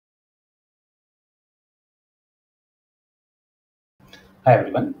Hi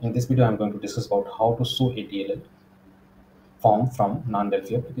everyone, in this video I'm going to discuss about how to show a DLL form from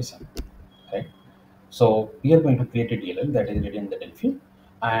non-Delphi application. Right? So we are going to create a DLL that is written in the Delphi,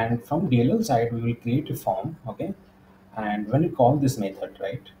 and from DLL side we will create a form, okay? And when we call this method,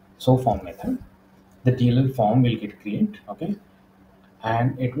 right, show form method, the DLL form will get created, okay?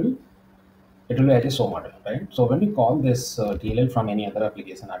 And it will be as a show model, right? So when we call this DLL from any other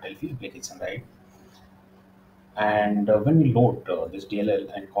application or Delphi application, right? And when we load this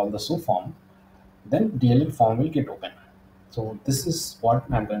DLL and call the show form, then DLL form will get open. So this is what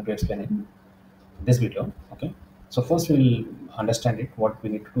I'm going to explain in this video. Okay. So first we'll understand it, what we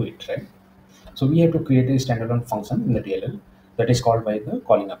need to do it, right? So we have to create a standalone function in the DLL that is called by the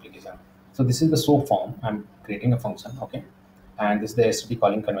calling application. So this is the show form. I'm creating a function, okay, and this is the STD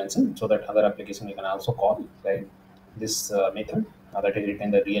calling convention, so that other application you can also call, right? This method that is written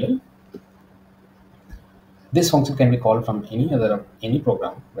in the DLL. This function can be called from any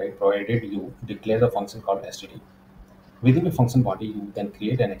program, right? Provided you declare the function called STD. Within a function body, you can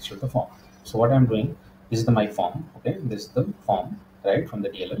create and execute the form. So what I'm doing, this is my form, okay? This is the form, right, from the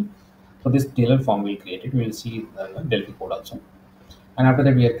DLL. So this DLL form we created, we will see the Delphi code also. And after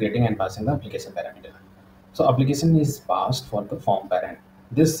that, we are creating and passing the application parameter. So application is passed for the form parent.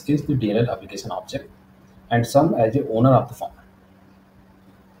 This is the DLL application object and some as the owner of the form.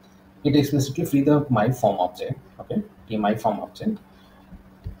 It explicitly free the my form object, okay, the my form object.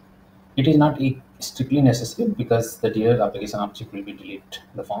 It is not strictly necessary because the DLL application object will be delete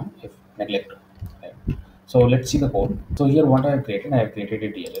the form if neglected. Right? So let's see the code. So here what I have created a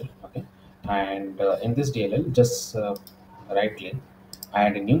DLL, okay, and in this DLL just right click,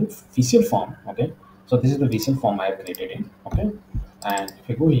 add a new visual form, okay. So this is the visual form I have created in, okay, and if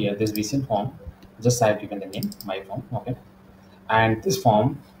you go here, this visual form, just I have given the name my form, okay, and this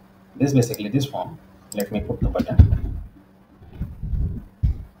form, this form. Let me put the button,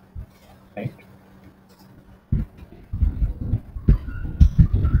 right.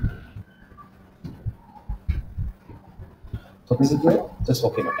 So this is the just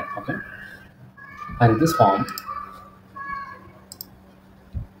OK button, okay. And this form,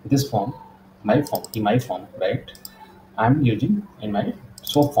 my form, right? I'm using in my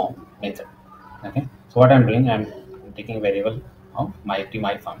show form method, okay. So what I'm doing, I'm taking a variable of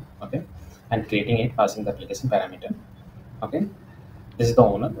my form, okay, and creating it, passing the application parameter, okay. This is the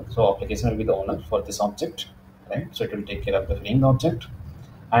owner, so application will be the owner for this object, right? So it will take care of the freeing the object,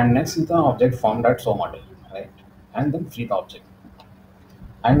 and next is the object form dot show model, right? And then free the object,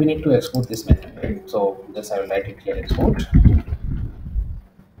 and we need to export this method, right? So just I will write it here, export,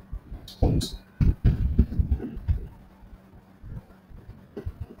 exports,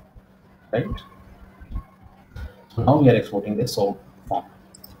 right? So now we are exporting this show form,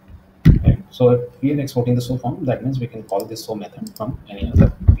 right? So if we are exporting the show form, that means we can call this show method from any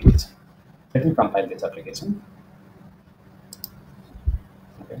other application. Let me compile this application.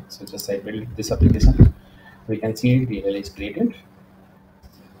 Okay, so just I build this application. We can see DLL is created.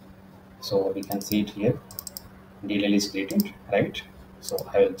 So we can see it here. DLL is created, right? So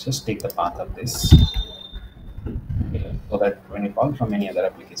I will just take the path of this here, so that when you call from any other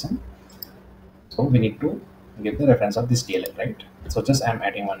application, so we need to give the reference of this DLL, right? So just I'm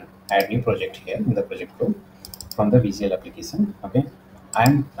adding one add new project here in the project group from the VCL application, okay,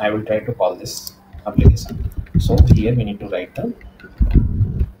 and I will try to call this application. So here we need to write the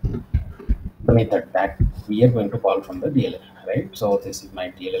method that we are going to call from the DLL, right? So this is my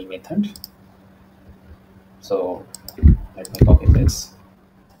DLL method. So let me copy this.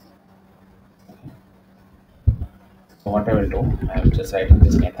 So what I will do, I will just write in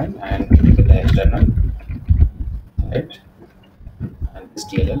this method and give it the external, right? And this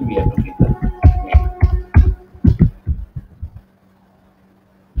DLL we have to give the name,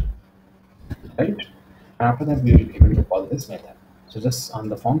 right? And after that we will be able to call this method. So just on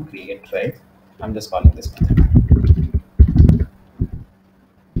the form create, right? I'm just calling this method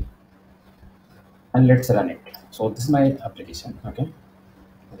and let's run it. So this is my application, okay.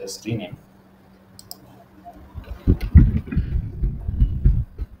 Just rename.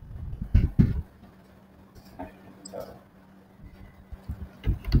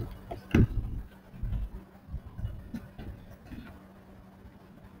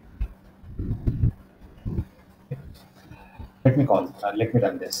 So let me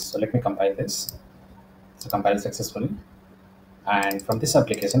run this. So let me compile this. So compile successfully. And from this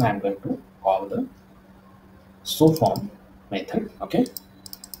application, I'm going to call the show form method, okay,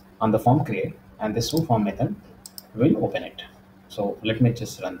 on the form create, and this show form method will open it. So let me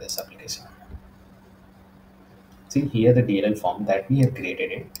just run this application. See here the DLL form that we have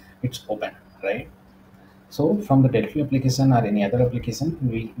created it's open, right? So from the Delphi application or any other application,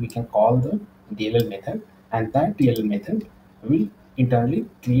 we can call the DLL method, and that DLL method will internally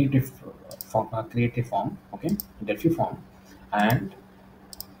create a form, okay, Delphi form, and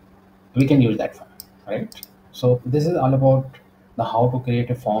we can use that form, right? So this is all about the how to create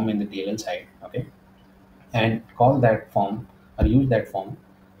a form in the DLL side, okay, and call that form or use that form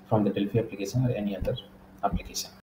from the Delphi application or any other application.